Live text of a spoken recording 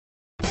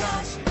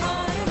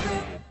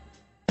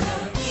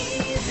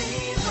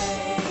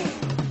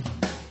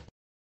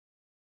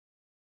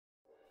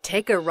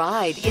Take a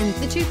ride in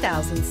the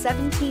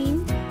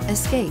 2017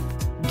 Escape.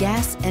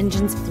 Gas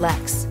engines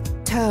flex,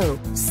 tow,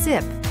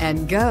 sip,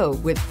 and go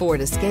with Ford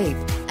Escape,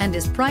 and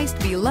is priced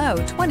below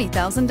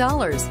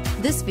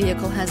 $20,000. This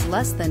vehicle has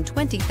less than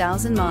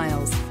 20,000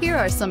 miles. Here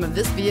are some of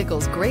this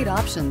vehicle's great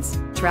options: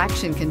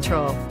 traction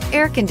control,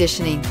 air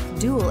conditioning,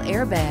 dual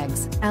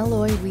airbags,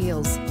 alloy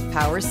wheels,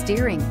 power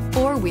steering,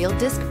 four-wheel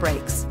disc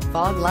brakes,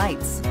 fog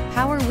lights,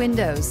 power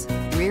windows,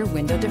 rear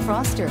window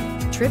defroster,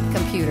 trip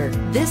computer.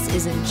 This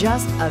isn't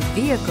just a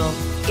vehicle,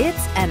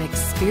 it's an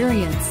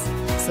experience.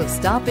 So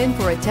stop in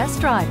for a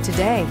test drive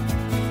today.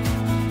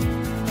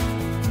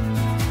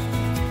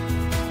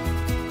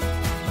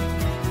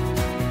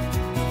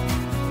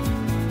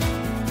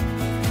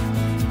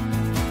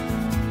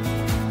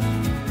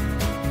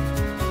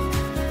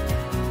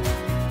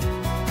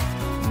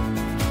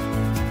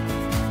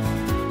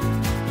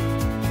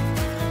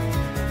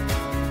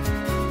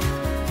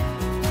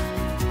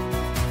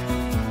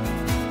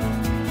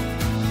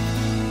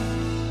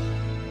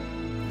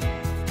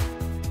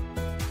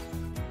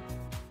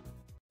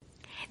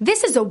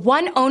 This is a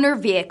one-owner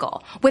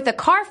vehicle with a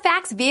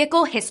Carfax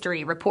Vehicle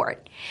History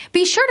Report.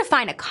 Be sure to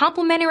find a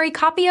complimentary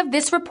copy of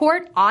this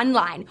report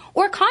online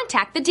or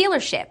contact the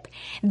dealership.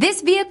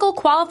 This vehicle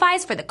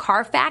qualifies for the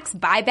Carfax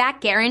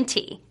Buyback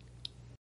Guarantee.